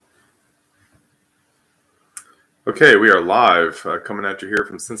Okay, we are live, coming at you here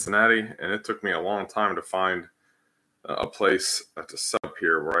from Cincinnati, and it took me a long time to find a place to set up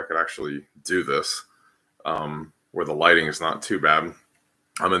here where I could actually do this, where the lighting is not too bad.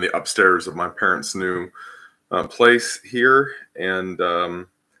 I'm in the upstairs of my parents' new place here, and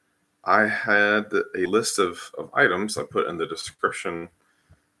I had a list of items I put in the description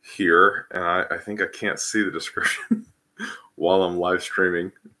here, and I think I can't see the description while I'm live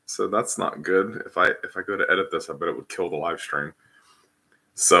streaming. So that's not good. If I go to edit this, I bet it would kill the live stream.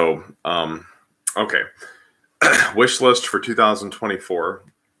 So, okay. Wish list for 2024.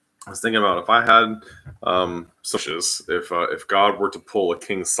 I was thinking about if I had some wishes, if God were to pull a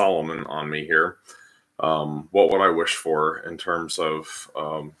King Solomon on me here, what would I wish for in terms of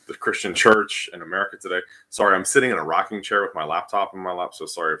the Christian church in America today? Sorry, I'm sitting in a rocking chair with my laptop in my lap, so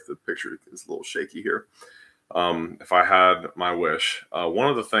sorry if the picture is a little shaky here. If I had my wish, one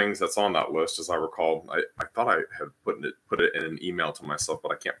of the things that's on that list, as I recall, I thought I had put it in an email to myself,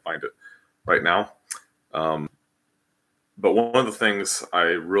 but I can't find it right now. But one of the things I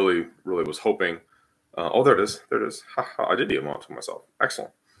really was hoping, there it is. I did email it to myself.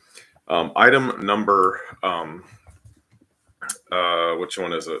 Excellent. Item number, which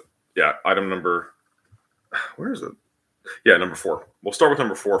one is it? Yeah, item number, where is it? Yeah, number 4. We'll start with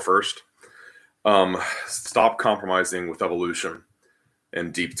number 4 first. Stop compromising with evolution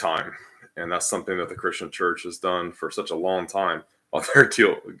and deep time. And that's something that the Christian church has done for such a long time.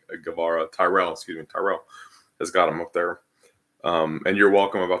 Tyrell has got him up there. And you're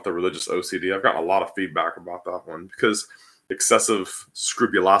welcome about the religious OCD. I've gotten a lot of feedback about that one because excessive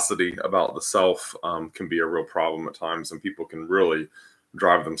scrupulosity about the self can be a real problem at times, and people can really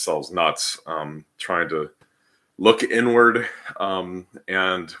drive themselves nuts trying to look inward.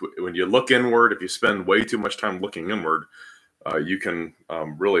 And when you look inward, if you spend way too much time looking inward, you can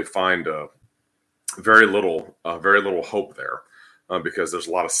really find very little hope there because there's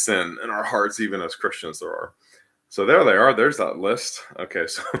a lot of sin in our hearts, even as Christians there are. So there they are. There's that list. Okay,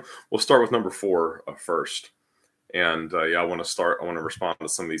 so we'll start with number 4 first. And I want to respond to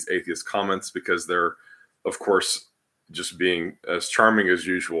some of these atheist comments because they're, of course, just being as charming as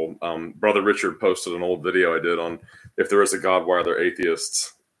usual. Brother Richard posted an old video I did on if there is a God, why are there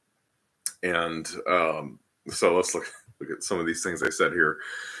atheists? And so let's look at some of these things I said here.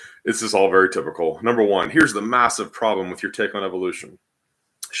 This is all very typical. Number 1, here's the massive problem with your take on evolution.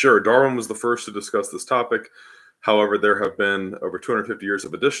 Sure, Darwin was the first to discuss this topic. However, there have been over 250 years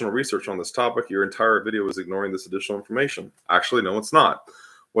of additional research on this topic. Your entire video is ignoring this additional information. Actually, no, it's not.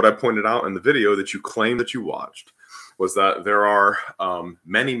 What I pointed out in the video that you claim that you watched was that there are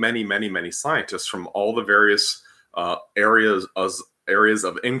many scientists from all the various areas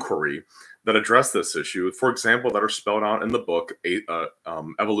of inquiry that address this issue. For example, that are spelled out in the book,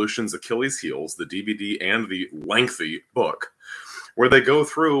 Evolution's Achilles Heels, the DVD and the lengthy book, where they go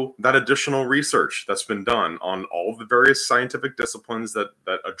through that additional research that's been done on all of the various scientific disciplines that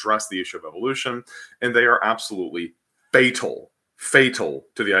address the issue of evolution, and they are absolutely fatal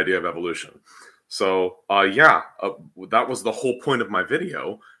to the idea of evolution. So, that was the whole point of my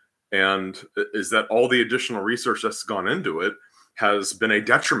video, and is that all the additional research that's gone into it has been a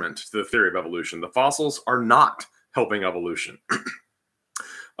detriment to the theory of evolution. The fossils are not helping evolution.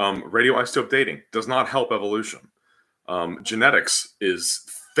 Radioisotope dating does not help evolution. Genetics is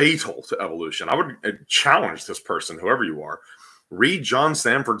fatal to evolution. I would challenge this person, whoever you are, read John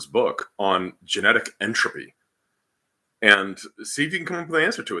Sanford's book on genetic entropy and see if you can come up with an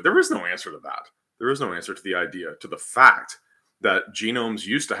answer to it. There is no answer to that. There is no answer to the idea, to the fact that genomes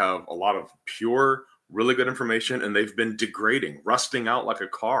used to have a lot of pure, really good information, and they've been degrading, rusting out like a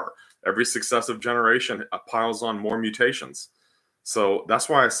car. Every successive generation piles on more mutations. So that's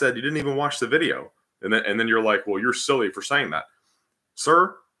why I said you didn't even watch the video. And then you're like, well, you're silly for saying that.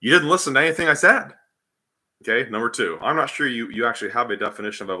 Sir, you didn't listen to anything I said. Okay, number 2. I'm not sure you actually have a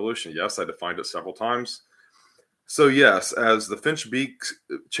definition of evolution. Yes, I defined it several times. So yes, as the finch beak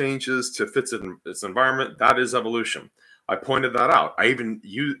changes to fit its environment, that is evolution. I pointed that out. I even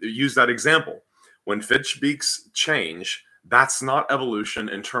used that example. When finch beaks change, that's not evolution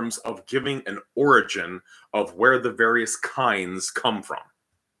in terms of giving an origin of where the various kinds come from,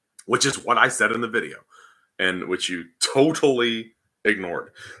 which is what I said in the video, and which you totally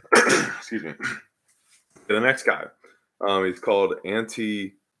ignored. Excuse me. The next guy, he's called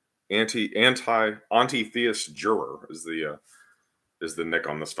anti-theist juror is the nick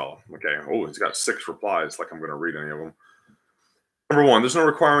on this fellow. Okay. Oh, he's got 6 replies. Like I'm going to read any of them. Number 1, there's no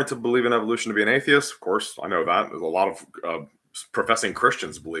requirement to believe in evolution to be an atheist. Of course, I know that. There's a lot of professing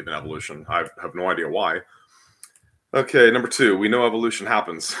Christians believe in evolution. I have no idea why. Okay, number 2, we know evolution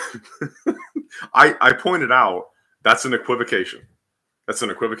happens. I pointed out that's an equivocation. That's an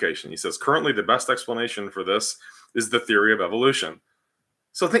equivocation. He says, currently the best explanation for this is the theory of evolution.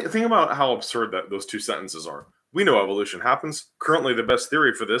 So think about how absurd that those two sentences are. We know evolution happens. Currently the best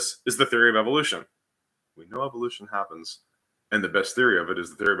theory for this is the theory of evolution. We know evolution happens, and the best theory of it is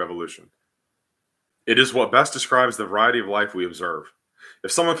the theory of evolution. It is what best describes the variety of life we observe.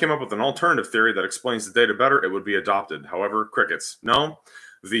 If someone came up with an alternative theory that explains the data better, it would be adopted. However, crickets. No,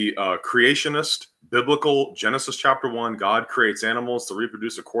 the creationist, biblical Genesis chapter 1, God creates animals to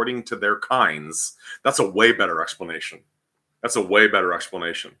reproduce according to their kinds. That's a way better explanation. That's a way better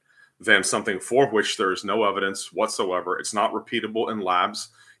explanation than something for which there is no evidence whatsoever. It's not repeatable in labs.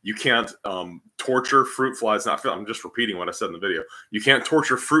 You can't torture fruit flies. I'm just repeating what I said in the video. You can't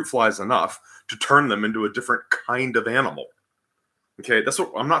torture fruit flies enough to turn them into a different kind of animal. Okay, that's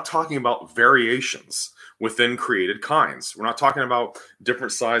what I'm not talking about variations within created kinds. We're not talking about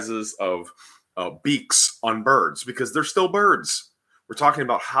different sizes of beaks on birds because they're still birds. We're talking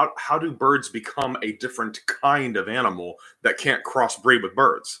about how do birds become a different kind of animal that can't crossbreed with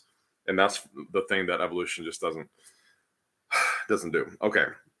birds. And that's the thing that evolution just doesn't do. Okay.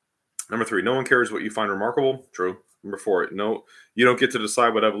 Number 3, no one cares what you find remarkable. True. Number 4, no, you don't get to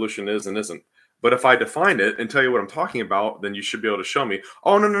decide what evolution is and isn't. But if I define it and tell you what I'm talking about, then you should be able to show me,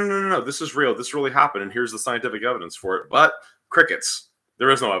 oh, no, this is real. This really happened, and here's the scientific evidence for it. But crickets. There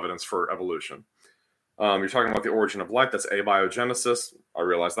is no evidence for evolution. You're talking about the origin of life. That's abiogenesis. I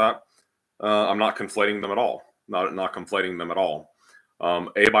realize that. I'm not conflating them at all. Not conflating them at all.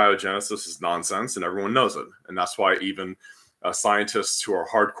 Abiogenesis is nonsense, and everyone knows it. And that's why even scientists who are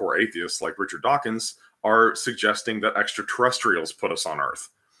hardcore atheists like Richard Dawkins are suggesting that extraterrestrials put us on Earth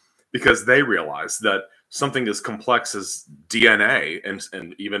because they realize that something as complex as DNA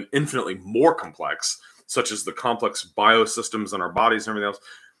and even infinitely more complex, such as the complex biosystems in our bodies and everything else,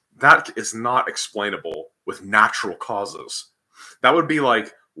 that is not explainable with natural causes. That would be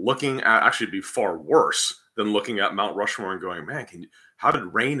like looking at, actually be far worse than looking at Mount Rushmore and going, man, how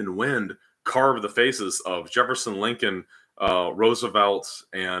did rain and wind carve the faces of Jefferson, Lincoln, Roosevelt,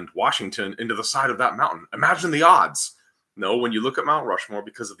 and Washington into the side of that mountain? Imagine the odds. No, when you look at Mount Rushmore,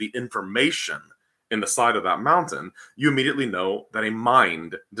 because of the information in the side of that mountain, you immediately know that a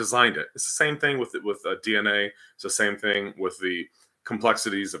mind designed it. It's the same thing with DNA. It's the same thing with the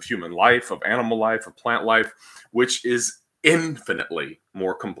complexities of human life, of animal life, of plant life, which is infinitely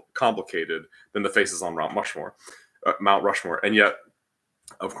more complicated than the faces on Mount Rushmore. And yet,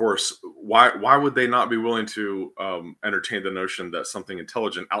 of course, why would they not be willing to entertain the notion that something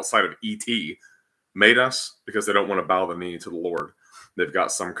intelligent outside of ET made us? Because they don't want to bow the knee to the Lord. They've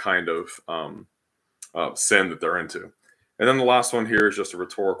got some kind of sin that they're into. And then the last one here is just a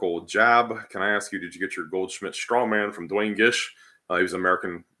rhetorical jab. Can I ask you, did you get your Goldschmidt straw man from Dwayne Gish? He was an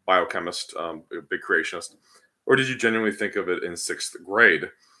American biochemist, a big creationist. Or did you genuinely think of it in 6th grade?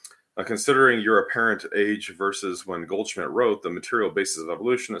 Considering your apparent age versus when Goldschmidt wrote The Material Basis of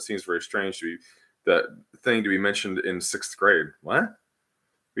Evolution, it seems very strange to be that thing to be mentioned in 6th grade. What are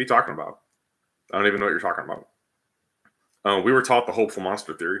you talking about? I don't even know what you're talking about. We were taught the hopeful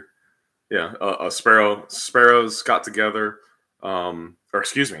monster theory. Yeah, sparrows got together,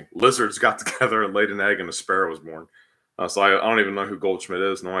 lizards got together and laid an egg, and a sparrow was born. So I don't even know who Goldschmidt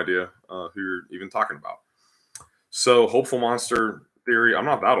is. No idea who you're even talking about. So hopeful monster theory. I'm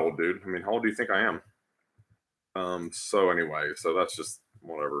not that old, dude. I mean, how old do you think I am? So anyway, so that's just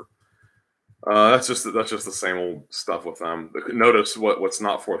whatever. That's just the same old stuff with them. Notice what's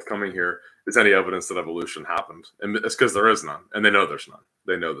not forthcoming here is any evidence that evolution happened, and it's because there is none, and they know there's none.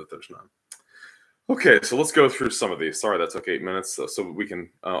 They know that there's none. Okay, so let's go through some of these. Sorry, that took 8 minutes, so we can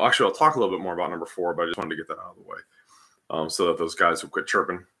actually I'll talk a little bit more about number 4, but I just wanted to get that out of the way, so that those guys would quit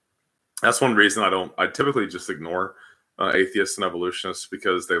chirping. That's one reason I typically just ignore atheists and evolutionists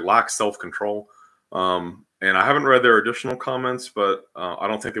because they lack self-control. And I haven't read their additional comments, but I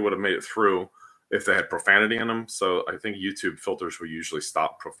don't think they would have made it through if they had profanity in them. So I think YouTube filters will usually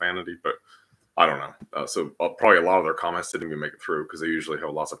stop profanity, but I don't know. So probably a lot of their comments didn't even make it through because they usually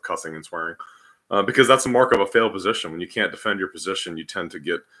have lots of cussing and swearing. Because that's a mark of a failed position. When you can't defend your position, you tend to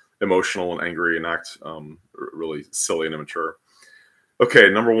get emotional and angry and act really silly and immature. Okay,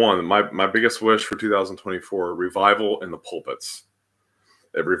 number 1, my biggest wish for 2024, revival in the pulpits.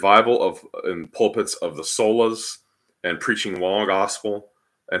 A revival in pulpits of the solas and preaching law gospel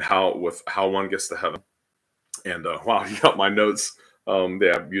and how one gets to heaven. And wow, you got my notes.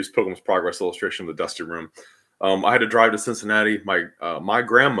 Yeah, used Pilgrim's Progress illustration of the dusty room. I had to drive to Cincinnati. My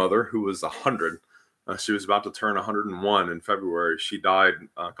grandmother, who was 100, she was about to turn 101 in February. She died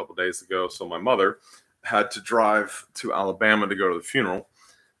a couple days ago. So my mother had to drive to Alabama to go to the funeral.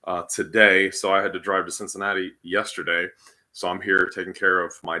 today. So I had to drive to Cincinnati yesterday. So I'm here taking care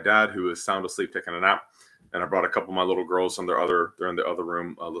of my dad, who is sound asleep taking a nap. And I brought a couple of my little girls and they're in the other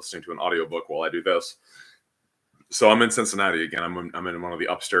room listening to an audiobook while I do this. So I'm in Cincinnati again. I'm in one of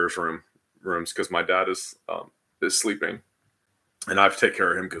the upstairs rooms because my dad is sleeping, and I have to take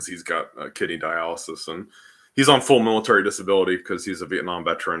care of him because he's got kidney dialysis, and he's on full military disability because he's a Vietnam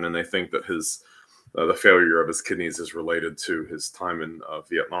veteran, and they think that his the failure of his kidneys is related to his time in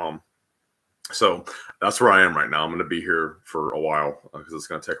Vietnam. So that's where I am right now. I'm going to be here for a while because it's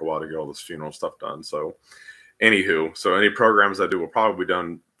going to take a while to get all this funeral stuff done. So anywho, so any programs I do will probably be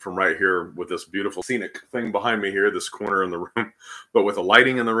done from right here with this beautiful scenic thing behind me here, this corner in the room. But with the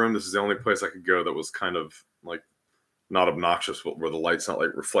lighting in the room, this is the only place I could go that was kind of like not obnoxious, but where the light's not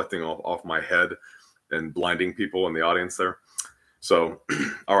like reflecting off my head and blinding people in the audience there. So,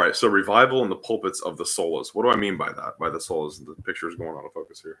 all right. So revival in the pulpits of the solas. What do I mean by that? By the solas? The picture's going out of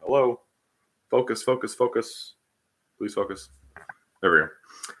focus here. Hello? Focus. Please focus. There we go.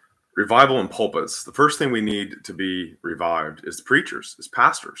 Revival in pulpits. The first thing we need to be revived is the preachers, is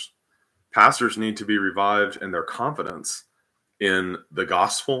pastors. Pastors need to be revived in their confidence in the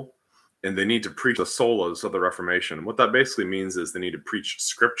gospel, and they need to preach the solas of the Reformation. What that basically means is they need to preach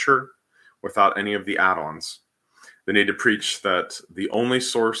scripture without any of the add-ons. They need to preach that the only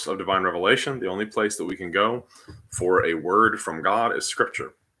source of divine revelation, the only place that we can go for a word from God is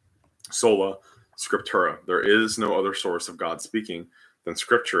scripture. Sola scriptura. There is no other source of God speaking than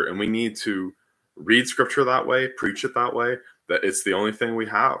scripture, and we need to read scripture that way, preach it that way, that it's the only thing we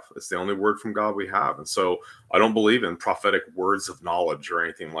have. It's the only word from God we have. And so I don't believe in prophetic words of knowledge or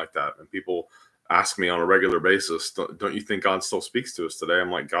anything like that. And people ask me on a regular basis, don't you think God still speaks to us today? I'm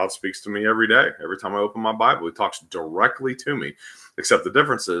like, God speaks to me every day. Every time I open my Bible, he talks directly to me, except the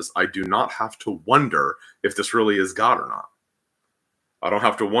difference is I do not have to wonder if this really is God or not. I don't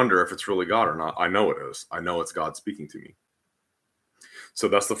have to wonder if it's really God or not. I know it is. I know it's God speaking to me. So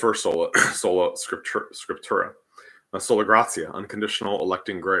that's the first sola scriptura. Sola gratia, unconditional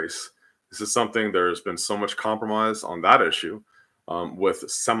electing grace. This is something there's been so much compromise on that issue with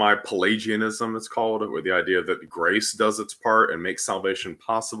semi-Pelagianism, it's called, where the idea that grace does its part and makes salvation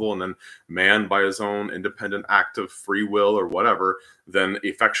possible, and then man, by his own independent act of free will or whatever, then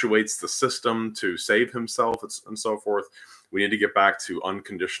effectuates the system to save himself and so forth. We need to get back to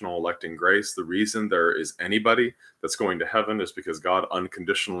unconditional electing grace. The reason there is anybody that's going to heaven is because God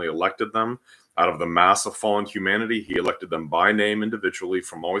unconditionally elected them. Out of the mass of fallen humanity, he elected them by name individually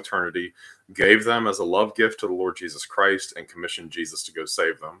from all eternity, gave them as a love gift to the Lord Jesus Christ, and commissioned Jesus to go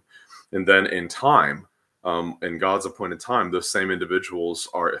save them. And then in time, in God's appointed time, those same individuals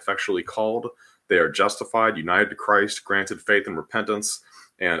are effectually called. They are justified, united to Christ, granted faith and repentance,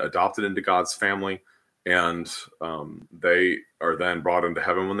 and adopted into God's family. And they are then brought into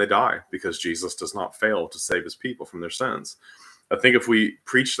heaven when they die, because Jesus does not fail to save his people from their sins. I think if we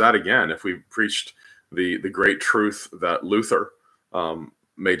preach that again, if we preached the great truth that Luther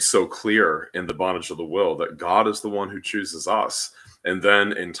made so clear in The Bondage of the Will, that God is the one who chooses us, and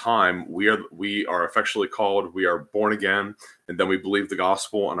then in time we are effectually called, we are born again, and then we believe the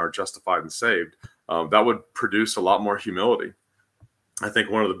gospel and are justified and saved, that would produce a lot more humility. I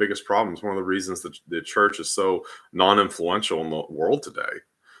think one of the biggest problems, one of the reasons that the church is so non-influential in the world today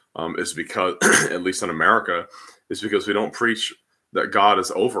is because, at least in America, is because we don't preach that God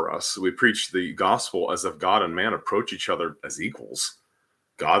is over us. We preach the gospel as if God and man approach each other as equals.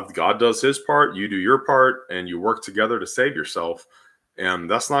 God does his part, you do your part, and you work together to save yourself. And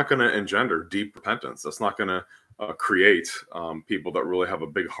that's not going to engender deep repentance. That's not going to create people that really have a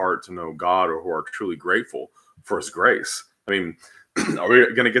big heart to know God, or who are truly grateful for his grace. I mean, are we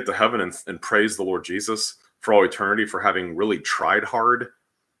going to get to heaven and praise the Lord Jesus for all eternity for having really tried hard?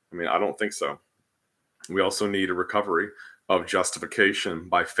 I mean, I don't think so. We also need a recovery of justification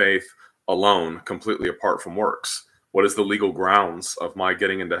by faith alone, completely apart from works. What is the legal grounds of my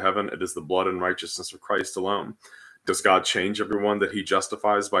getting into heaven? It is the blood and righteousness of Christ alone. Does God change everyone that he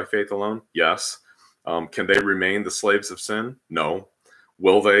justifies by faith alone? Yes. Can they remain the slaves of sin? No.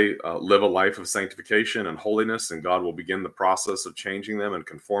 Will they live a life of sanctification and holiness, and God will begin the process of changing them and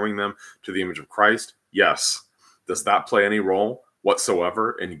conforming them to the image of Christ? Yes. Does that play any role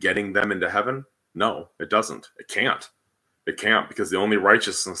whatsoever in getting them into heaven? No, it doesn't. It can't. It can't, because the only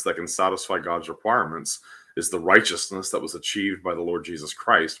righteousness that can satisfy God's requirements is the righteousness that was achieved by the Lord Jesus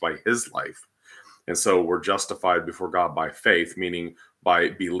Christ, by his life. And so we're justified before God by faith, meaning by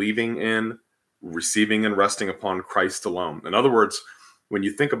believing in, receiving, and resting upon Christ alone. In other words, when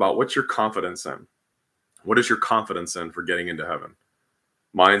you think about what's your confidence in, what is your confidence in for getting into heaven?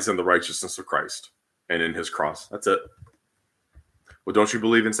 Mine's in the righteousness of Christ and in his cross. That's it. Well, don't you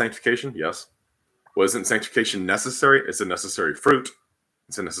believe in sanctification? Yes. Well, isn't sanctification necessary? It's a necessary fruit.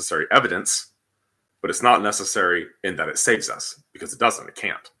 It's a necessary evidence, but it's not necessary in that it saves us, because it doesn't. It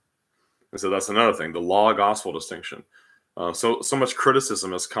can't. And so that's another thing, the law-gospel distinction. So much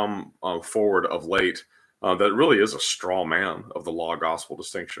criticism has come forward of late that really is a straw man of the law-gospel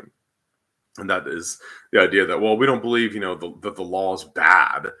distinction. And that is the idea that, well, we don't believe, that the law is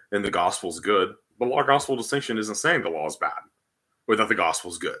bad and the gospel is good. The law-gospel distinction isn't saying the law is bad or that the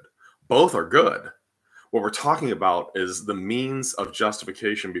gospel is good. Both are good. What we're talking about is the means of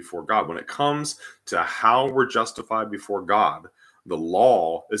justification before God. When it comes to how we're justified before God, the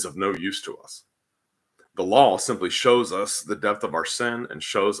law is of no use to us. The law simply shows us the depth of our sin and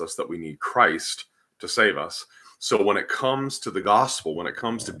shows us that we need Christ to save us. So when it comes to the gospel, when it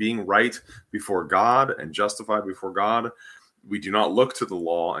comes to being right before God and justified before God, we do not look to the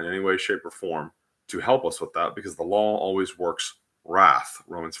law in any way, shape, or form to help us with that, because the law always works wrath,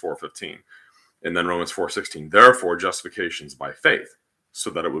 Romans 4:15. And then Romans 4:16, therefore justification is by faith,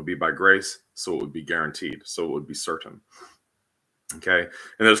 so that it would be by grace, so it would be guaranteed, so it would be certain. Okay, and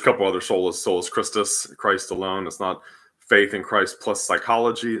there's a couple other solus Christus, Christ alone. It's not faith in Christ plus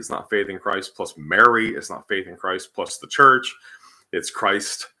psychology. It's not faith in Christ plus Mary. It's not faith in Christ plus the church. It's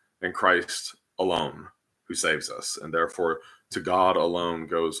Christ and Christ alone who saves us, and therefore to God alone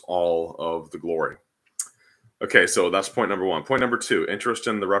goes all of the glory. Okay, so that's point number one. Point number two, interest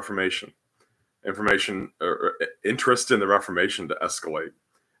in the Reformation. Interest in the Reformation to escalate,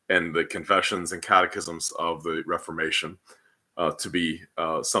 and the confessions and catechisms of the Reformation to be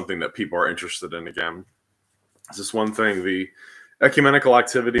something that people are interested in again. It's just one thing, the ecumenical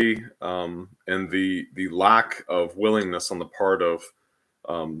activity and the lack of willingness on the part of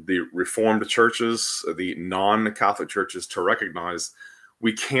the Reformed churches, the non-Catholic churches, to recognize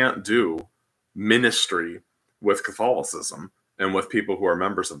we can't do ministry with Catholicism and with people who are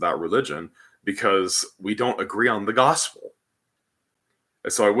members of that religion, because we don't agree on the gospel.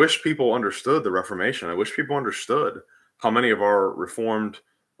 And so I wish people understood the Reformation. I wish people understood how many of our Reformed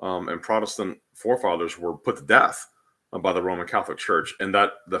and Protestant forefathers were put to death by the Roman Catholic Church, and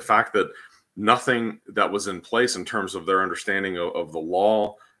that the fact that nothing that was in place in terms of their understanding of the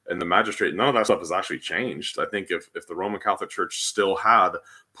law and the magistrate, none of that stuff has actually changed. I think if the Roman Catholic Church still had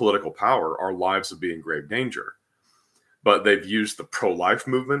political power, our lives would be in grave danger. But they've used the pro-life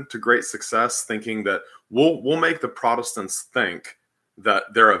movement to great success, thinking that we'll make the Protestants think that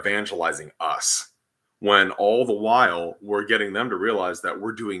they're evangelizing us, when all the while we're getting them to realize that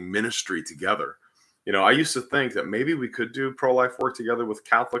we're doing ministry together. I used to think that maybe we could do pro-life work together with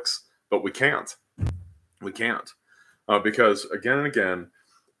Catholics, but we can't. We can't. Because again and again,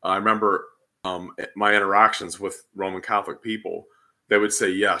 I remember my interactions with Roman Catholic people, they would say,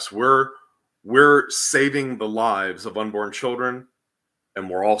 yes, we're saving the lives of unborn children, and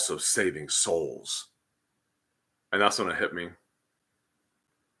we're also saving souls. And that's when it hit me.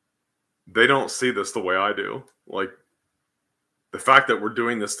 They don't see this the way I do. Like, the fact that we're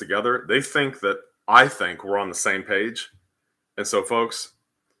doing this together, they think that I think we're on the same page. And so, folks,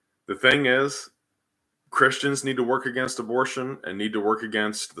 the thing is, Christians need to work against abortion and need to work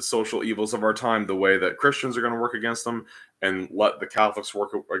against the social evils of our time the way that Christians are going to work against them, and let the Catholics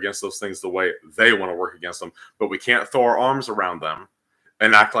work against those things the way they want to work against them. But we can't throw our arms around them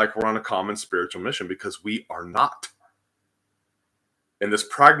and act like we're on a common spiritual mission, because we are not. And this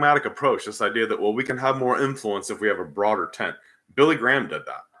pragmatic approach, this idea that, well, we can have more influence if we have a broader tent. Billy Graham did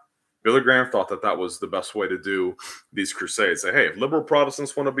that. Billy Graham thought that that was the best way to do these crusades. Say, hey, if liberal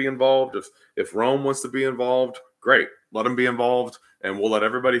Protestants want to be involved, if Rome wants to be involved, great, let them be involved, and we'll let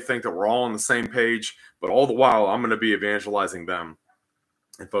everybody think that we're all on the same page, but all the while, I'm going to be evangelizing them.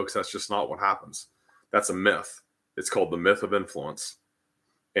 And folks, that's just not what happens. That's a myth. It's called the myth of influence.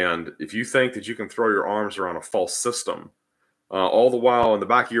 And if you think that you can throw your arms around a false system, all the while in the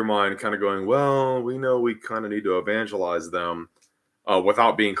back of your mind kind of going, well, we know we kind of need to evangelize them,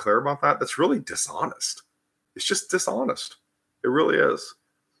 without being clear about that, that's really dishonest. It's just dishonest. It really is.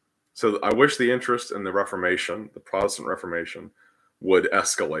 So I wish the interest in the Reformation, the Protestant Reformation, would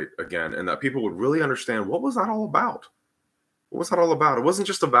escalate again, and that people would really understand, what was that all about? What was that all about? It wasn't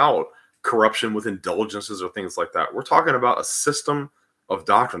just about corruption with indulgences or things like that. We're talking about a system of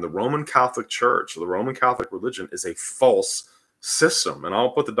doctrine. The Roman Catholic Church, the Roman Catholic religion, is a false system. And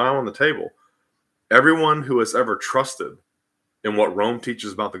I'll put the dime on the table. Everyone who has ever trusted in what Rome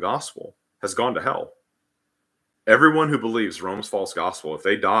teaches about the gospel has gone to hell. Everyone who believes Rome's false gospel, if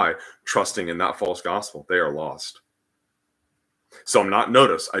they die trusting in that false gospel, they are lost. So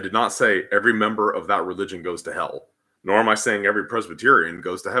notice, I did not say every member of that religion goes to hell. Nor am I saying every Presbyterian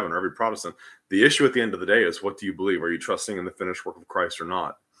goes to heaven or every Protestant. The issue at the end of the day is, what do you believe? Are you trusting in the finished work of Christ or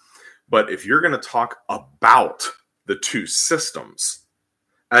not? But if you're going to talk about the two systems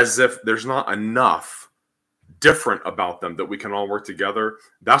as if there's not enough different about them that we can all work together,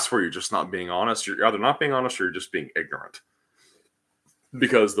 that's where you're just not being honest. You're either not being honest or you're just being ignorant.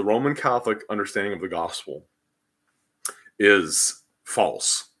 Because the Roman Catholic understanding of the gospel is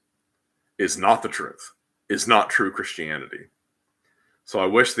false, is not the truth, is not true Christianity. So I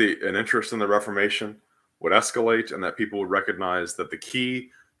wish an interest in the Reformation would escalate and that people would recognize that the key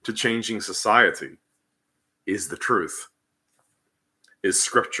to changing society is the truth, is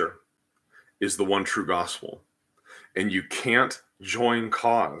Scripture, is the one true gospel. And you can't join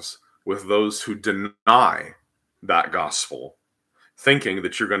cause with those who deny that gospel, thinking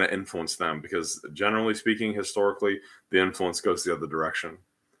that you're going to influence them, because generally speaking, historically, the influence goes the other direction.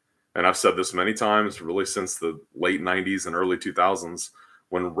 And I've said this many times, really since the late 90s and early 2000s,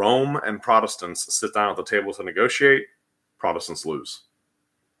 when Rome and Protestants sit down at the table to negotiate, Protestants lose.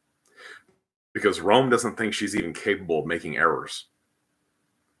 Because Rome doesn't think she's even capable of making errors.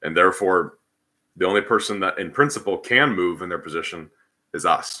 And therefore, the only person that in principle can move in their position is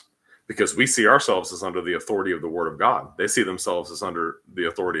us. Because we see ourselves as under the authority of the Word of God. They see themselves as under the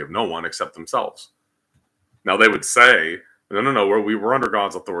authority of no one except themselves. Now they would say, no, we're under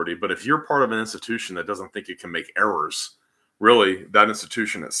God's authority. But if you're part of an institution that doesn't think it can make errors, really, that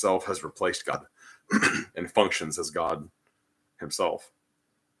institution itself has replaced God and functions as God himself.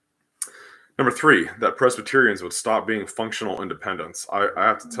 Number 3, that Presbyterians would stop being functional independents. I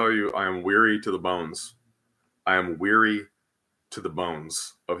have to tell you, I am weary to the bones. I am weary to the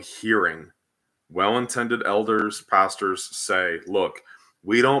bones of hearing well-intended elders, pastors say, look,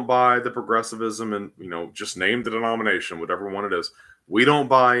 we don't buy the progressivism and, just name the denomination, whatever one it is. We don't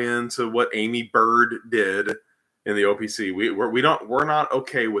buy into what Amy Bird did in the OPC. We're not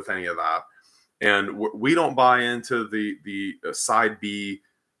okay with any of that. And we don't buy into the side B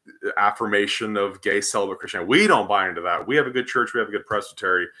affirmation of gay celibate Christianity. We don't buy into that. We have a good church. We have a good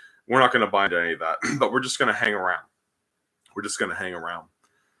presbytery. We're not going to buy into any of that, but we're just going to hang around. We're just going to hang around.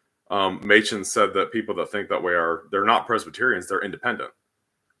 Machen said that people that think that way they're not Presbyterians, they're independent.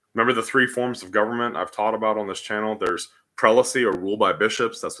 Remember the 3 forms of government I've taught about on this channel? There's prelacy, or rule by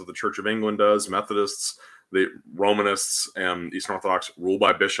bishops. That's what the Church of England does. Methodists, the Romanists, and Eastern Orthodox rule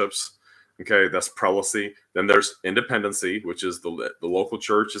by bishops. Okay, that's prelacy. Then there's independency, which is the local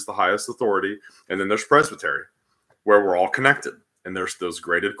church is the highest authority. And then there's presbytery, where we're all connected. And there's those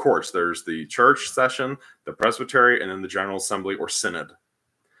graded courts. There's the church session, the presbytery, and then the general assembly or synod.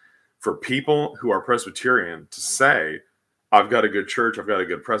 For people who are Presbyterian to say, I've got a good church, I've got a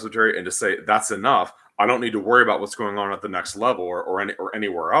good presbytery, and to say that's enough, I don't need to worry about what's going on at the next level or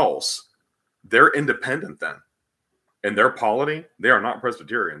anywhere else, they're independent then. In their polity, they are not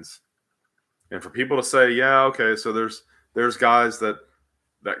Presbyterians. And for people to say, yeah, okay, so there's guys that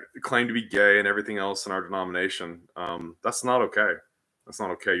claim to be gay and everything else in our denomination, that's not okay. That's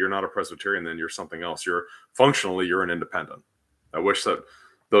not okay. You're not a Presbyterian, then you're something else. Functionally, you're an independent. I wish that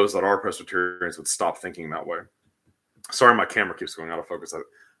those that are Presbyterians would stop thinking that way. Sorry, my camera keeps going out of focus.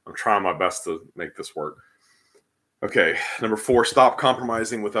 I'm trying my best to make this work. Okay, number 4, stop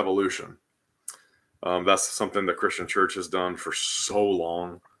compromising with evolution. That's something the Christian church has done for so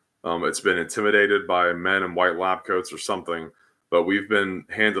long. It's been intimidated by men in white lab coats or something, but we've been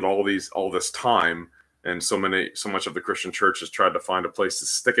handed all this time, and so much of the Christian church has tried to find a place to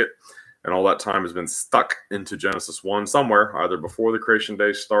stick it, and all that time has been stuck into Genesis 1 somewhere, either before the creation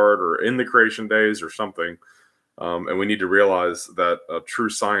days start or in the creation days or something. And we need to realize that true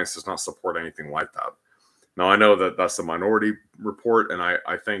science does not support anything like that. Now, I know that that's a minority report, and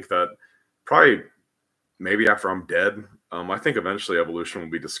I think that probably maybe after I'm dead, I think eventually evolution will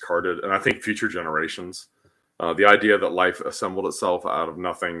be discarded, and I think future generations. The idea that life assembled itself out of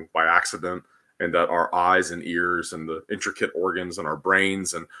nothing by accident, and that our eyes and ears and the intricate organs and our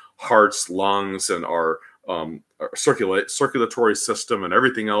brains and hearts, lungs, and our circulatory system and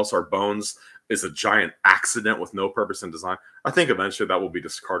everything else, our bones, is a giant accident with no purpose in design. I think eventually that will be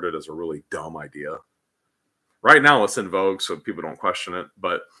discarded as a really dumb idea. Right now, it's in vogue, so people don't question it,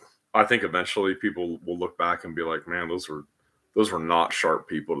 but I think eventually people will look back and be like, man, those were not sharp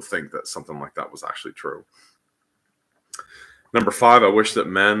people to think that something like that was actually true. Number 5, I wish that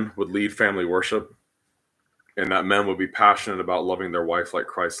men would lead family worship, and that men would be passionate about loving their wife like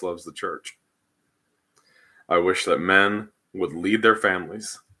Christ loves the church. I wish that men would lead their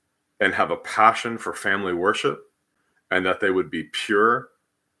families and have a passion for family worship, and that they would be pure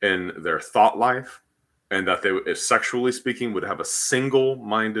in their thought life, and that they, if sexually speaking, would have a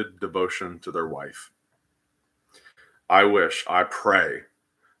single-minded devotion to their wife. I pray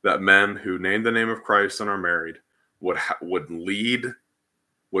that men who name the name of Christ and are married would lead,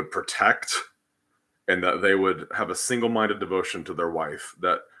 would protect, and that they would have a single-minded devotion to their wife,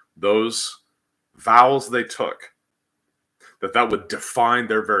 that those vows they took, that would define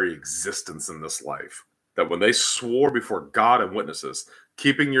their very existence in this life. That when they swore before God and witnesses,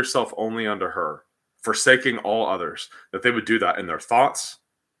 keeping yourself only unto her, forsaking all others, that they would do that in their thoughts,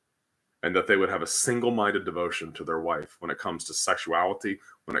 and that they would have a single-minded devotion to their wife when it comes to sexuality,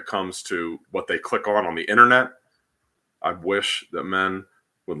 when it comes to what they click on the internet. I wish that men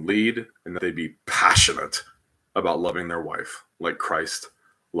would lead and that they'd be passionate about loving their wife like Christ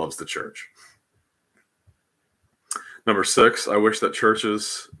loves the church. Number 6, I wish that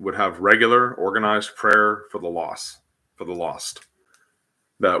churches would have regular, organized prayer for the lost.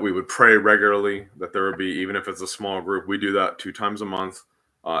 That we would pray regularly, that there would be, even if it's a small group, we do that 2 times a month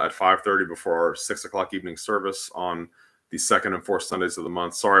at 5:30 before our 6 o'clock evening service on the 2nd and 4th Sundays of the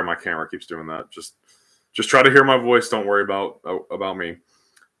month. Sorry, my camera keeps doing that. Just try to hear my voice. Don't worry about me.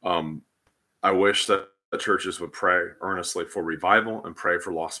 I wish that the churches would pray earnestly for revival and pray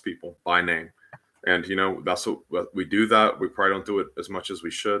for lost people by name. And, that's what we do that. We probably don't do it as much as we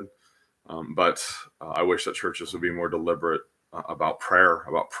should. But I wish that churches would be more deliberate about prayer,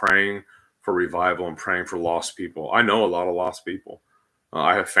 about praying for revival and praying for lost people. I know a lot of lost people.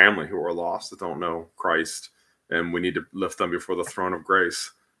 I have family who are lost that don't know Christ, and we need to lift them before the throne of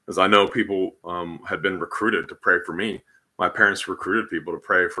grace. As I know people had been recruited to pray for me. My parents recruited people to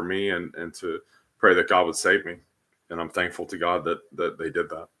pray for me and to pray that God would save me. And I'm thankful to God that they did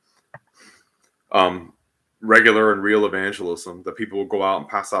that. Regular and real evangelism, that people will go out and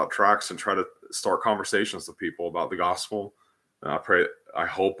pass out tracts and try to start conversations with people about the gospel. And I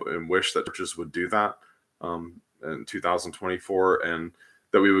hope and wish that churches would do that in 2024, and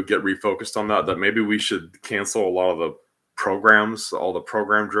that we would get refocused on that maybe we should cancel a lot of the programs, all the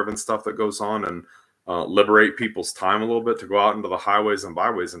program-driven stuff that goes on, and liberate people's time a little bit to go out into the highways and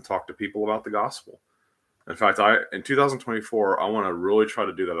byways and talk to people about the gospel. In fact, in 2024, I want to really try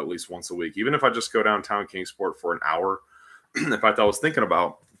to do that at least once a week, even if I just go downtown Kingsport for an hour. In fact, I was thinking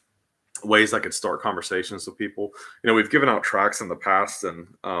about ways I could start conversations with people. We've given out tracts in the past, and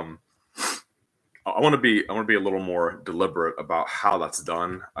I want to be a little more deliberate about how that's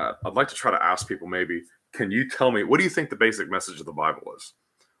done. I'd like to try to ask people, maybe, can you tell me, what do you think the basic message of the Bible is?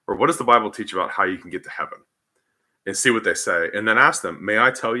 Or what does the Bible teach about how you can get to heaven? And see what they say. And then ask them, may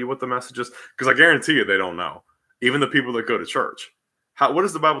I tell you what the message is? Because I guarantee you they don't know. Even the people that go to church. What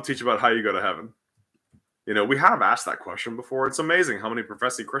does the Bible teach about how you go to heaven? We have asked that question before. It's amazing how many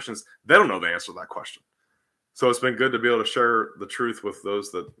professing Christians, they don't know the answer to that question. So it's been good to be able to share the truth with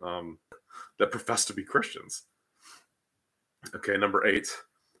those that profess to be Christians. Okay, number 8,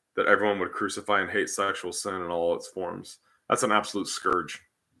 that everyone would crucify and hate sexual sin in all its forms. That's an absolute scourge.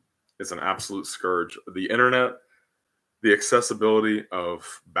 It's an absolute scourge. The internet, the accessibility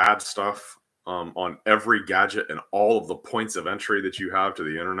of bad stuff on every gadget and all of the points of entry that you have to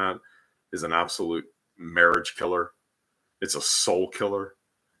the internet is an absolute marriage killer. It's a soul killer.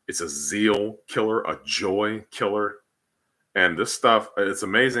 It's a zeal killer, a joy killer. And this stuff, it's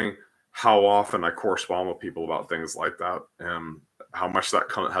amazing how often I correspond with people about things like that, and how much that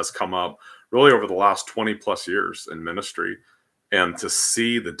has come up really over the last 20 plus years in ministry, and to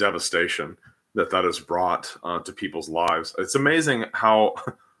see the devastation that has brought to people's lives. It's amazing how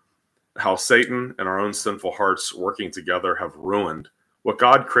Satan and our own sinful hearts working together have ruined what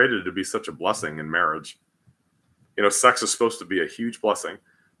God created to be such a blessing in marriage. Sex is supposed to be a huge blessing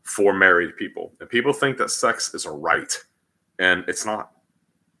for married people. And people think that sex is a right, and it's not.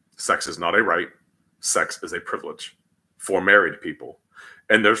 Sex is not a right. Sex is a privilege for married people.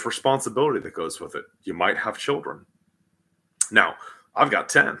 And there's responsibility that goes with it. You might have children. Now, I've got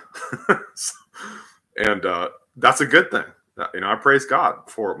 10. And that's a good thing. I praise God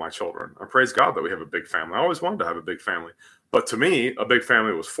for my children. I praise God that we have a big family. I always wanted to have a big family. But to me, a big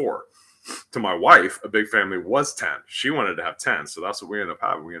family was 4. To my wife, a big family was 10. She wanted to have 10. So that's what we ended up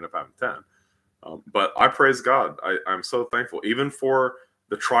having. We ended up having 10. But I praise God. I'm so thankful, even for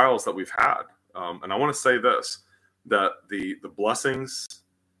the trials that we've had. And I want to say this, that the blessings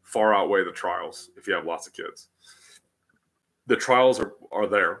far outweigh the trials if you have lots of kids. The trials are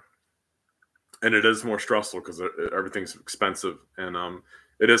there. And it is more stressful because everything's expensive, and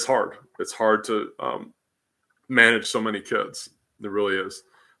it is hard. It's hard to manage so many kids. It really is.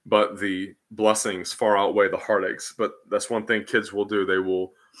 But the blessings far outweigh the heartaches. But that's one thing kids will do. They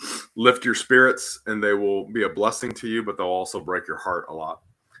will lift your spirits, and they will be a blessing to you, but they'll also break your heart a lot.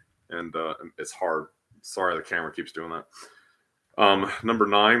 And it's hard. Sorry, the camera keeps doing that. Number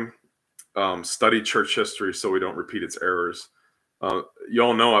 9, study church history so we don't repeat its errors. You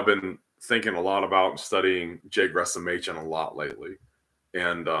all know I've been thinking a lot about studying J. Gresham Machen a lot lately.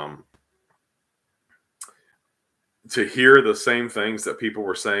 And to hear the same things that people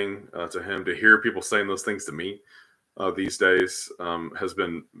were saying to him, to hear people saying those things to me these days has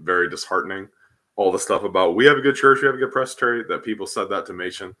been very disheartening. All the stuff about we have a good church, we have a good presbytery, that people said that to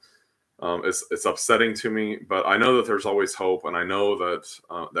Machen. It's upsetting to me, but I know that there's always hope, and I know that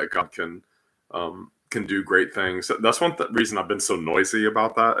that God can do great things. That's one reason I've been so noisy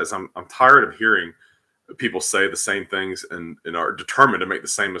about that, is I'm tired of hearing people say the same things and are determined to make the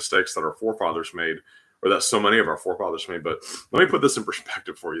same mistakes that our forefathers made, or that so many of our forefathers made. But let me put this in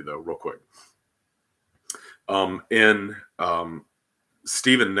perspective for you, though, real quick.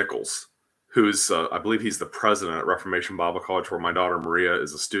 Stephen Nichols, who's, I believe he's the president at Reformation Bible College, where my daughter Maria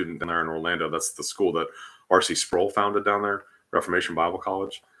is a student down there in Orlando. That's the school that R.C. Sproul founded down there, Reformation Bible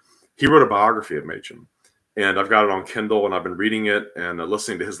College. He wrote a biography of Machen, and I've got it on Kindle, and I've been reading it and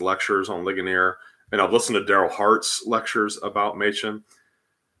listening to his lectures on Ligonier, and I've listened to Daryl Hart's lectures about Machen.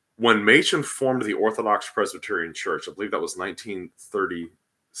 When Machen formed the Orthodox Presbyterian Church, I believe that was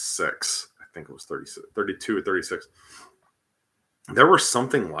 1936. I think it was 32 or 36. There were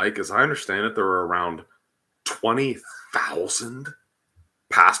something like, as I understand it, there were around 20,000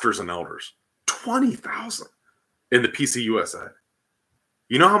 pastors and elders. 20,000 in the PCUSA.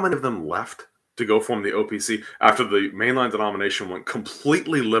 You know how many of them left to go form the OPC after the mainline denomination went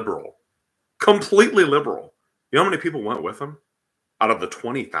completely liberal? Completely liberal. You know how many people went with them? Out of the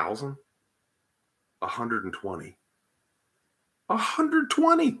 20,000? 120.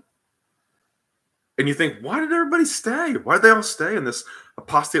 120. And you think, why did everybody stay? Why did they all stay in this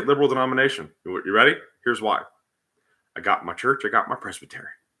apostate liberal denomination? You ready? Here's why. I got my church. I got my presbytery.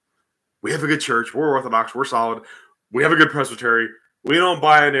 We have a good church. We're Orthodox. We're solid. We have a good presbytery. We don't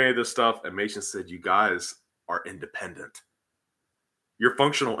buy any of this stuff. And Machen said, you guys are independent. You're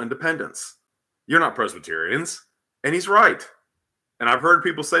functional independents. You're not Presbyterians. And he's right. And I've heard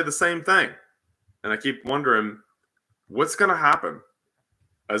people say the same thing. And I keep wondering, what's going to happen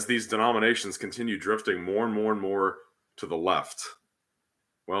as these denominations continue drifting more and more and more to the left?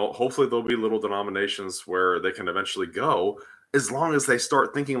 Well, hopefully there'll be little denominations where they can eventually go, as long as they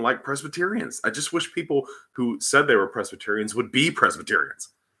start thinking like Presbyterians. I just wish people who said they were Presbyterians would be Presbyterians.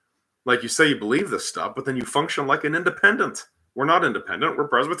 Like, you say you believe this stuff, but then you function like an independent. We're not independent. We're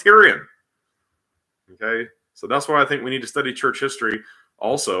Presbyterian. Okay? So that's why I think we need to study church history.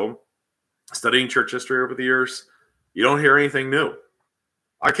 Also, studying church history over the years, you don't hear anything new.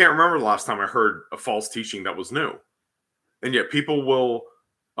 I can't remember the last time I heard a false teaching that was new. And yet people will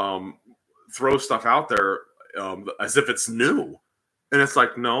throw stuff out there as if it's new. And it's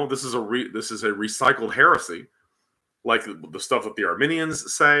like, no, this is a recycled heresy. Like the stuff that the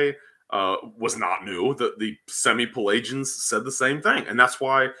Arminians say was not new. The semi-Pelagians said the same thing. And that's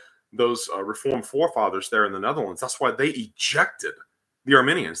why those Reformed forefathers there in the Netherlands, that's why they ejected the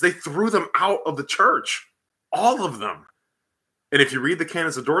Arminians. They threw them out of the church. All of them. And if you read the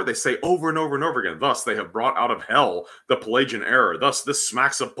Canons of Dort, they say over and over and over again, thus they have brought out of hell the Pelagian error. Thus this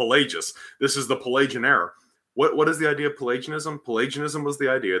smacks of Pelagius. This is the Pelagian error. What is the idea of Pelagianism? Pelagianism was the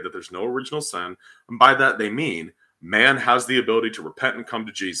idea that there's no original sin. And by that they mean man has the ability to repent and come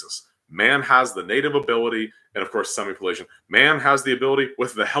to Jesus. Man has the native ability, and of course semi-Pelagian, man has the ability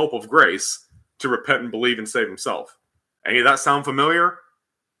with the help of grace to repent and believe and save himself. Any of that sound familiar?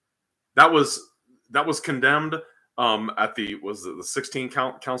 That was condemned at the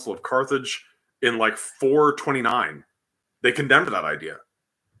 16th Council of Carthage in like 429. They condemned that idea.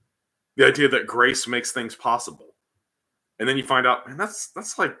 The idea that grace makes things possible. And then you find out, man,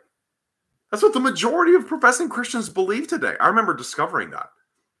 that's what the majority of professing Christians believe today. I remember discovering that.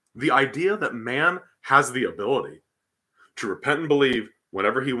 The idea that man has the ability to repent and believe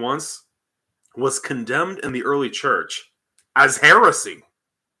whenever he wants was condemned in the early church as heresy.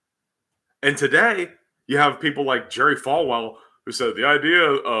 And today, you have people like Jerry Falwell who said the idea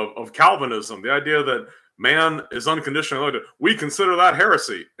of Calvinism, the idea that man is unconditionally elected, we consider that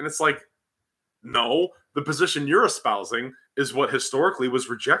heresy. And it's like, no, the position you're espousing is what historically was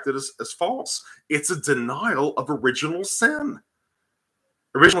rejected as false. It's a denial of original sin.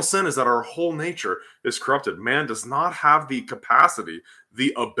 Original sin is that our whole nature is corrupted. Man does not have the capacity,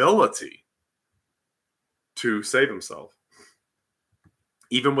 the ability to save himself.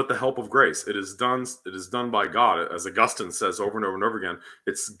 Even with the help of grace, it is done by God. As Augustine says over and over and over again,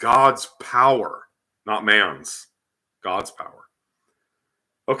 it's God's power, not man's. God's power.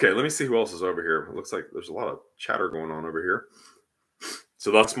 Okay, let me see who else is over here. It looks like there's a lot of chatter going on over here.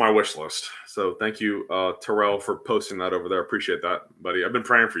 So that's my wish list. So thank you, Terrell, for posting that over there. Appreciate that, buddy. I've been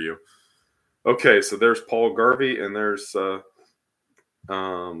praying for you. Okay, so there's Paul Garvey and there's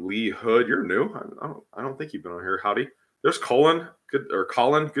Lee Hood. You're new. I don't think you've been on here. Howdy. There's Colin.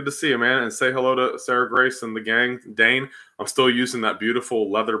 Colin. Good to see you, man. And say hello to Sarah Grace and the gang. Dane. I'm still using that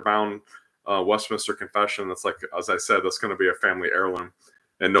beautiful leather bound Westminster Confession. That's like, as I said, that's going to be a family heirloom,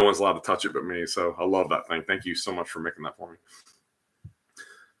 and no one's allowed to touch it but me. So I love that thing. Thank you so much for making that for me.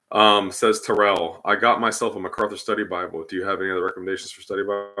 Says Terrell, I got myself a MacArthur Study Bible. Do you have any other recommendations for study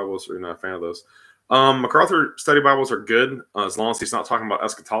Bibles, or you're not a fan of those? MacArthur Study Bibles are good as long as he's not talking about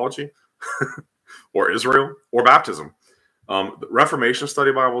eschatology or Israel or baptism. The Reformation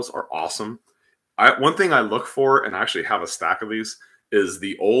Study Bibles are awesome. One thing I look for, and I actually have a stack of these, is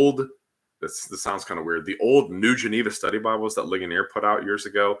the old, this sounds kind of weird, the old New Geneva Study Bibles that Ligonier put out years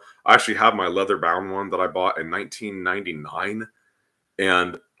ago. I actually have my leather-bound one that I bought in 1999.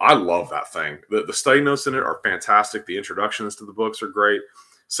 And I love that thing. The study notes in it are fantastic. The introductions to the books are great.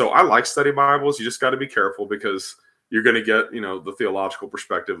 So I like study Bibles. You just got to be careful because you're going to get, the theological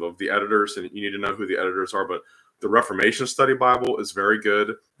perspective of the editors, and you need to know who the editors are. But the Reformation Study Bible is very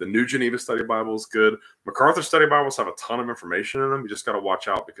good. The New Geneva Study Bible is good. MacArthur Study Bibles have a ton of information in them. You just got to watch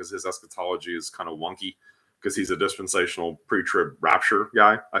out because his eschatology is kind of wonky because he's a dispensational pre-trib rapture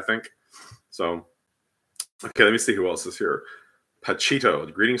guy, I think. So, okay, let me see who else is here.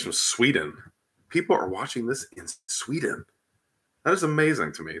 Pachito, greetings from Sweden. People are watching this in Sweden. That is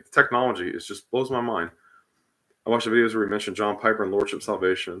amazing to me. The technology just blows my mind. I watched the videos where we mentioned John Piper and Lordship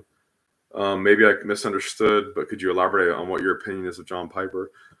Salvation. Maybe I misunderstood, but could you elaborate on what your opinion is of John Piper?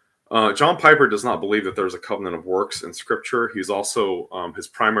 John Piper does not believe that there's a covenant of works in Scripture. He's also, his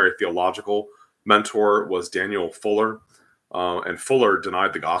primary theological mentor was Daniel Fuller. And Fuller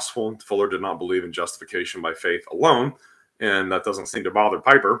denied the gospel. Fuller did not believe in justification by faith alone. And that doesn't seem to bother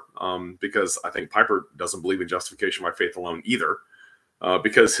Piper because I think Piper doesn't believe in justification by faith alone either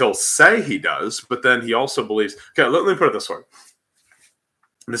because he'll say he does, but then he also believes. Okay, let me put it this way.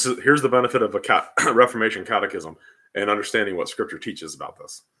 Here's the benefit of a Reformation catechism and understanding what Scripture teaches about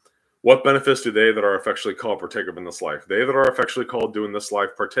this. What benefits do they that are effectually called partake of in this life? They that are effectually called do in this life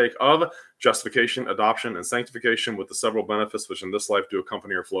partake of justification, adoption, and sanctification with the several benefits which in this life do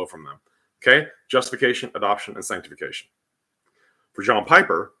accompany or flow from them. Okay? Justification, adoption, and sanctification. For John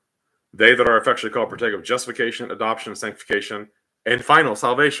Piper, they that are effectually called partake of justification, adoption, sanctification, and final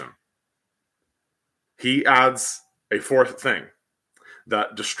salvation. He adds a fourth thing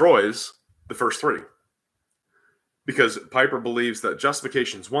that destroys the first three. Because Piper believes that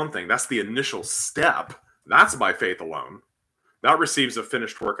justification is one thing. That's the initial step. That's by faith alone. That receives a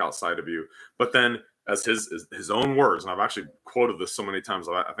finished work outside of you. But then, as his own words, and I've actually quoted this so many times,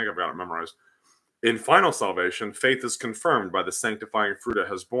 I think I've got it memorized. In final salvation, faith is confirmed by the sanctifying fruit it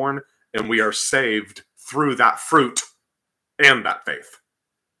has borne, and we are saved through that fruit and that faith.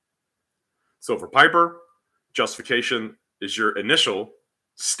 So for Piper, justification is your initial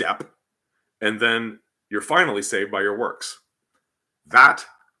step, and then you're finally saved by your works. That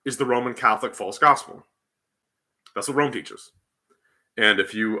is the Roman Catholic false gospel. That's what Rome teaches. And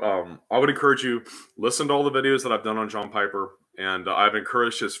if you, I would encourage you, listen to all the videos that I've done on John Piper. And I've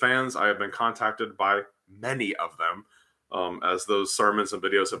encouraged his fans. I have been contacted by many of them as those sermons and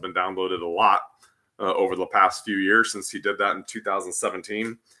videos have been downloaded a lot over the past few years since he did that in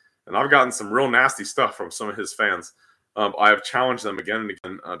 2017. And I've gotten some real nasty stuff from some of his fans. I have challenged them again and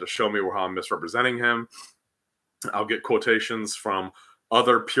again to show me how I'm misrepresenting him. I'll get quotations from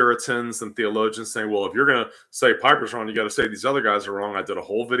other Puritans and theologians saying, well, if you're going to say Piper's wrong, you got to say these other guys are wrong. I did a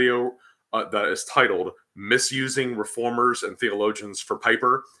whole video that is titled Misusing Reformers and Theologians for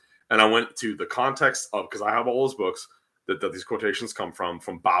Piper. And I went to the context of, because I have all those books that these quotations come from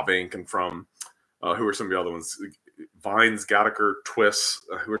Bavinck and from, who are some of the other ones? Vines, Gattaker, Twiss,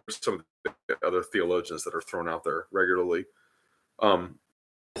 who are some of the other theologians that are thrown out there regularly.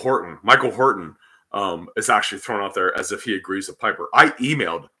 Michael Horton is actually thrown out there as if he agrees with Piper. I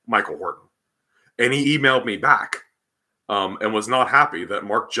emailed Michael Horton, and he emailed me back and was not happy that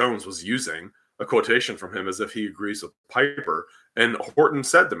Mark Jones was using a quotation from him as if he agrees with Piper. And Horton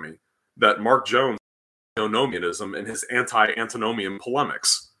said to me that Mark Jones antinomianism in his anti-antinomian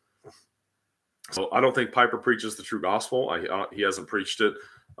polemics. So I don't think Piper preaches the true gospel. He hasn't preached it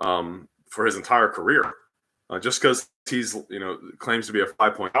for his entire career. Just because he's claims to be a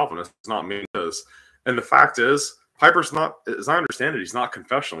 5-point Calvinist does not mean he is. And the fact is, Piper's not, as I understand it, he's not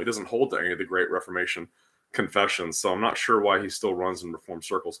confessional. He doesn't hold to any of the great Reformation confessions. So I'm not sure why he still runs in Reformed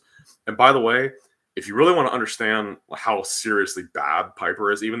circles. And by the way, if you really want to understand how seriously bad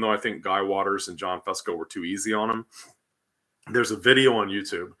Piper is, even though I think Guy Waters and John Fesco were too easy on him, there's a video on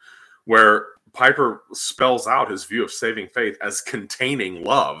YouTube where Piper spells out his view of saving faith as containing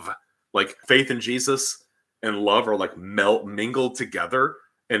love. Like faith in Jesus and love are like mingled together.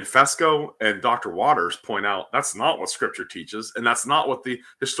 And Fesco and Dr. Waters point out that's not what Scripture teaches, and that's not what the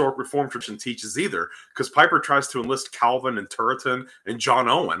historic Reformed tradition teaches either, because Piper tries to enlist Calvin and Turretin and John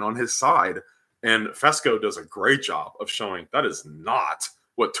Owen on his side, and Fesco does a great job of showing that is not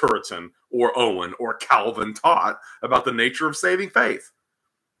what Turretin or Owen or Calvin taught about the nature of saving faith.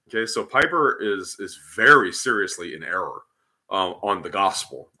 Okay, so Piper is very seriously in error on the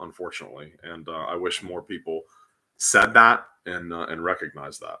gospel, unfortunately, and I wish more people said that and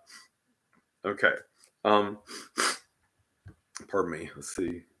recognized that. Okay, pardon me. Let's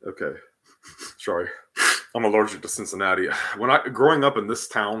see. Okay, sorry, I'm allergic to Cincinnati. Growing up in this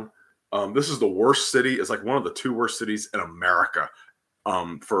town, this is the worst city. It's like one of the 2 worst cities in America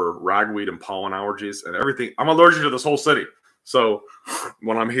for ragweed and pollen allergies and everything. I'm allergic to this whole city. So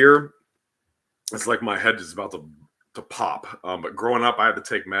when I'm here, it's like my head is about to pop. But growing up, I had to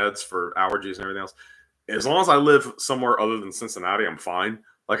take meds for allergies and everything else. As long as I live somewhere other than Cincinnati, I'm fine.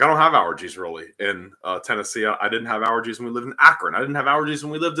 Like, I don't have allergies really in Tennessee. I didn't have allergies when we lived in Akron. I didn't have allergies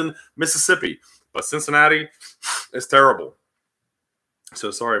when we lived in Mississippi. But Cincinnati is terrible.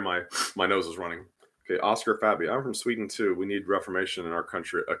 So sorry, my nose is running. Okay, Oscar Fabi. I'm from Sweden too. We need reformation in our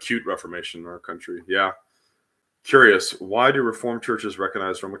country, acute reformation in our country. Yeah. Curious, why do Reformed churches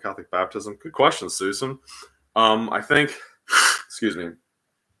recognize Roman Catholic baptism? Good question, Susan. I think, excuse me,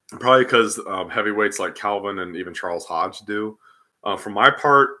 probably because heavyweights like Calvin and even Charles Hodge do. For my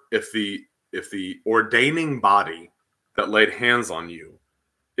part, if the ordaining body that laid hands on you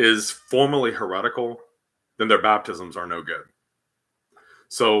is formally heretical, then their baptisms are no good.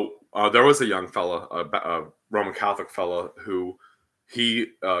 So there was a young fella, a Roman Catholic fella, who he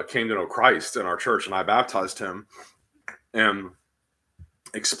came to know Christ in our church, and I baptized him and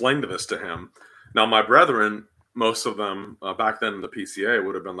explained this to him. Now, my brethren, most of them back then in the PCA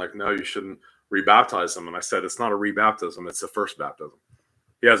would have been like, no, you shouldn't rebaptize him. And I said, it's not a rebaptism, it's the first baptism.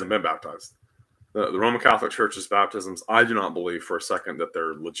 He hasn't been baptized. The Roman Catholic Church's baptisms, I do not believe for a second that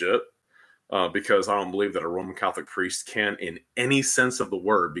they're legit, because I don't believe that a Roman Catholic priest can, in any sense of the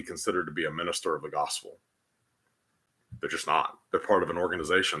word, be considered to be a minister of the gospel. They're just not. They're part of an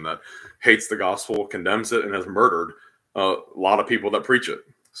organization that hates the gospel, condemns it, and has murdered a lot of people that preach it.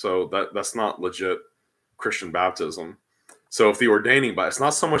 So that's not legit Christian baptism. So if the ordaining body, it's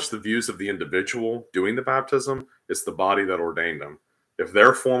not so much the views of the individual doing the baptism, it's the body that ordained them. If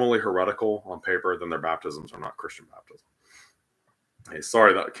they're formally heretical on paper, then their baptisms are not Christian baptism. Hey,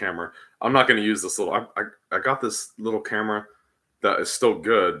 sorry, that camera. I'm not going to use this little. I got this little camera that is still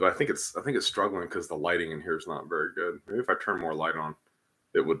good, but I think it's struggling because the lighting in here is not very good. Maybe if I turn more light on,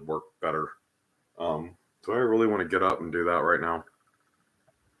 it would work better. Do I really want to get up and do that right now?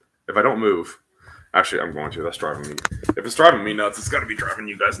 If I don't move, actually, I'm going to. That's driving me. If it's driving me nuts, it's got to be driving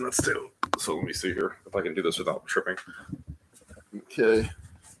you guys nuts too. So let me see here if I can do this without tripping. Okay,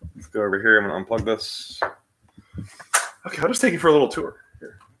 let's go over here. I'm going to unplug this. Okay, I'll just take you for a little tour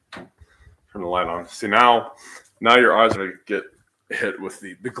here. Turn the light on. See, now your eyes are going to get hit with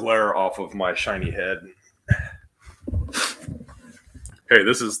the glare off of my shiny head. Hey,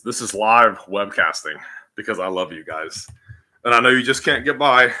 this is live webcasting because I love you guys, and I know you just can't get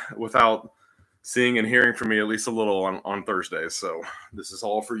by without seeing and hearing from me at least a little on Thursdays. So this is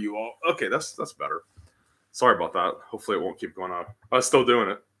all for you all. Okay, that's better. Sorry about that. Hopefully it won't keep going on. I'm still doing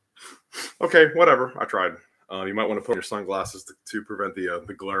it. Okay, whatever. I tried. You might want to put on your sunglasses to prevent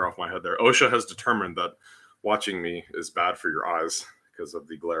the glare off my head there. OSHA has determined that watching me is bad for your eyes because of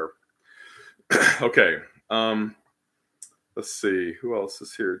the glare. Okay. Let's see. Who else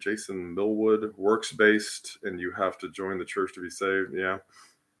is here? Jason Millwood, works-based, and you have to join the church to be saved. Yeah,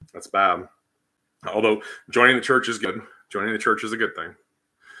 that's bad. Although joining the church is good. Joining the church is a good thing.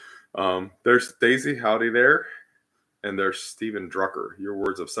 There's Daisy. Howdy there. And there's Stephen Drucker. Your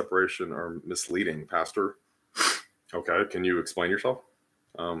words of separation are misleading, Pastor. Okay, can you explain yourself?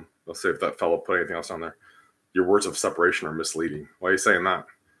 Let's see if that fellow put anything else on there. Your words of separation are misleading. Why are you saying that?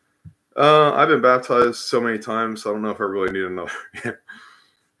 I've been baptized so many times, so I don't know if I really need another.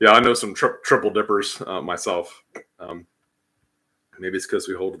 Yeah, I know some triple dippers myself. Maybe it's because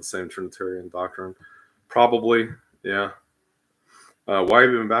we hold to the same Trinitarian doctrine. Probably, yeah. Why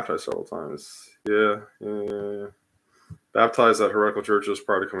have you been baptized several times? Yeah. Baptized at heretical churches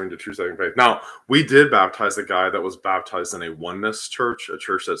prior to coming to true saving faith. Now, we did baptize a guy that was baptized in a oneness church, a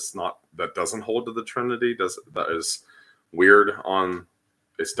church that doesn't hold to the Trinity, that is weird on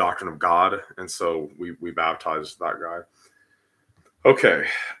its doctrine of God, and so we baptized that guy. Okay,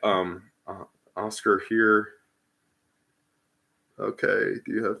 Oscar here. Okay,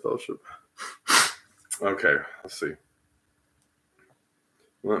 do you have fellowship? Okay, let's see.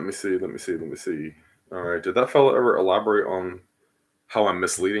 Let me see. Let me see. Let me see. All right. Did that fellow ever elaborate on how I'm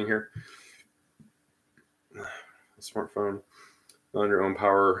misleading here? Smartphone on your own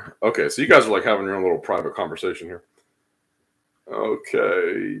power. Okay, so you guys are like having your own little private conversation here.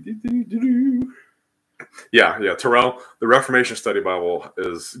 Okay. Yeah. Terrell, the Reformation Study Bible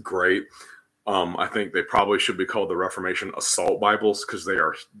is great. I think they probably should be called the Reformation Assault Bibles because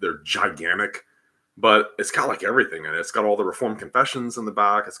they're gigantic. But it's got like everything in it. It's got all the Reformed confessions in the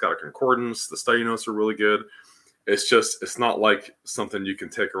back. It's got a concordance. The study notes are really good. It's not like something you can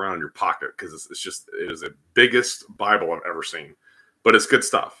take around in your pocket because it is the biggest Bible I've ever seen. But it's good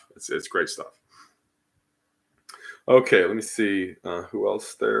stuff. It's great stuff. Okay, let me see who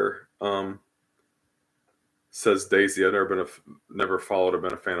else there. Says Daisy. I've never followed or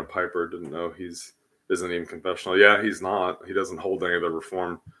been a fan of Piper. Didn't know isn't even confessional. Yeah, he's not. He doesn't hold any of the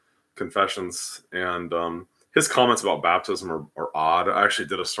Reformed confessions, and his comments about baptism are odd. I actually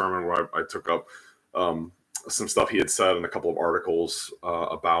did a sermon where I took up some stuff he had said in a couple of articles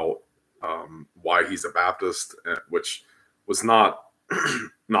about why he's a Baptist, which was not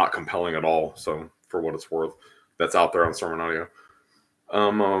not compelling at all. So for what it's worth, that's out there on Sermon Audio.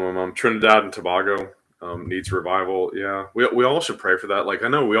 Trinidad and Tobago needs revival. Yeah, we all should pray for that. Like I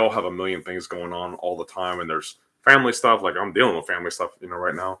know we all have a million things going on all the time, and there's family stuff. Like I'm dealing with family stuff,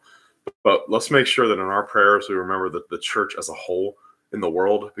 right now. But let's make sure that in our prayers we remember that the church as a whole in the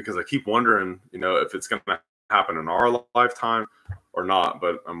world, because I keep wondering, if it's going to happen in our lifetime or not.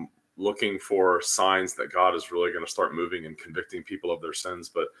 But I'm looking for signs that God is really going to start moving and convicting people of their sins.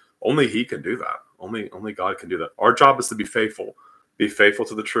 But only He can do that. Only God can do that. Our job is to be faithful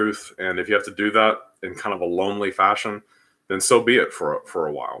to the truth. And if you have to do that in kind of a lonely fashion, then so be it for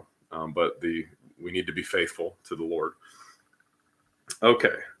a while. But we need to be faithful to the Lord.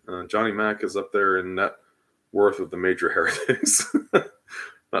 Okay. Johnny Mack is up there in net worth of the major heretics.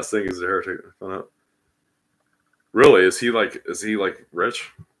 Not saying he's a heretic. Really? Is he like rich?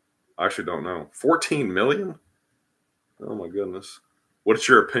 I actually don't know. 14 million? Oh my goodness. What's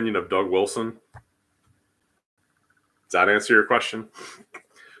your opinion of Doug Wilson? Does that answer your question?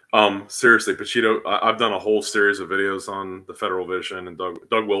 Seriously, Pachito, I've done a whole series of videos on the Federal Vision and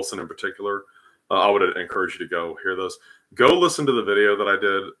Doug Wilson in particular. I would encourage you to go hear those. Go listen to the video that I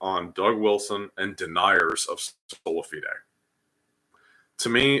did on Doug Wilson and deniers of sola fide. To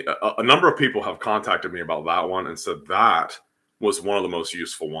me, a number of people have contacted me about that one and said that was one of the most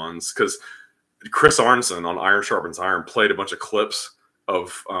useful ones, because Chris Arnson on Iron Sharpens Iron played a bunch of clips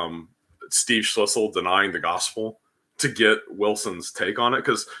of Steve Schlissel denying the gospel to get Wilson's take on it.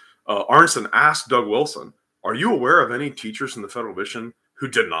 Because Arnson asked Doug Wilson, "Are you aware of any teachers in the Federal Vision who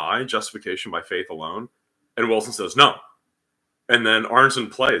deny justification by faith alone?" And Wilson says, "No." And then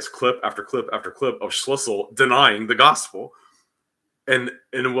Arnson plays clip after clip after clip of Schlissel denying the gospel. And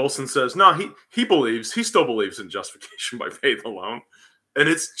Wilson says, no, he still believes in justification by faith alone. And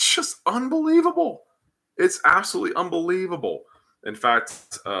it's just unbelievable. It's absolutely unbelievable. In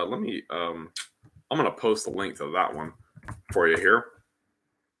fact, I'm going to post a link to that one for you here.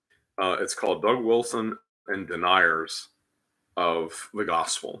 It's called Doug Wilson and Deniers of the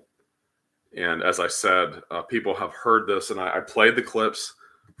Gospel. And as I said, people have heard this, and I played the clips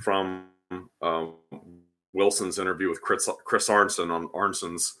from Wilson's interview with Chris Arnson on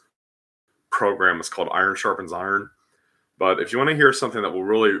Arnson's program. It's called Iron Sharpens Iron. But if you want to hear something that will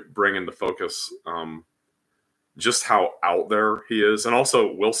really bring into focus just how out there he is, and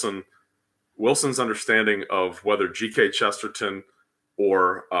also Wilson's understanding of whether G.K. Chesterton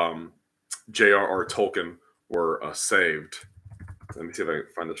or J.R.R. Tolkien were saved. Let me see if I can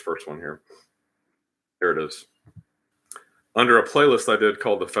find this first one here. Here it is. Under a playlist I did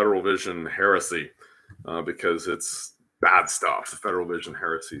called The Federal Vision Heresy, because it's bad stuff. The Federal Vision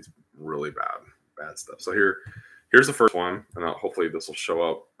Heresy is really bad stuff. So here's the first one, and hopefully this will show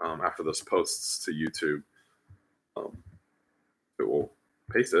up after this posts to YouTube. It will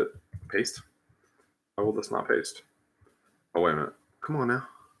paste. Why will this not paste? Oh, wait a minute. Come on now.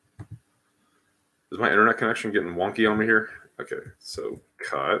 Is my internet connection getting wonky on me here? Okay, so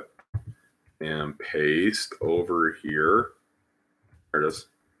cut and paste over here. There it is.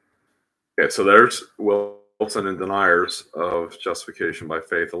 Okay, so there's Wilson and deniers of justification by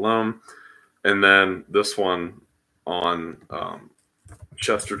faith alone. And then this one on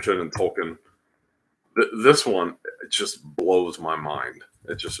Chesterton and Tolkien. This one, it just blows my mind.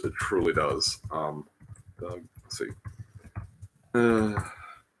 It truly does. Let's see. I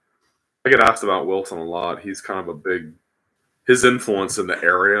get asked about Wilson a lot. He's kind of his influence in the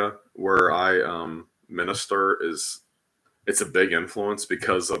area where I minister it's a big influence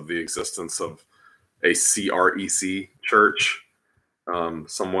because of the existence of a CREC church.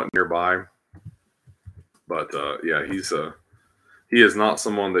 somewhat nearby. But yeah, he is not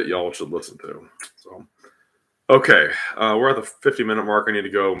someone that y'all should listen to. So okay, we're at the 50-minute mark. I need to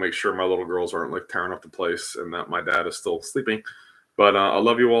go make sure my little girls aren't like tearing up the place and that my dad is still sleeping. But I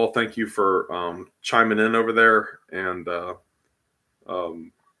love you all. Thank you for chiming in over there, and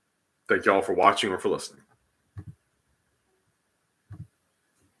thank you all for watching or for listening.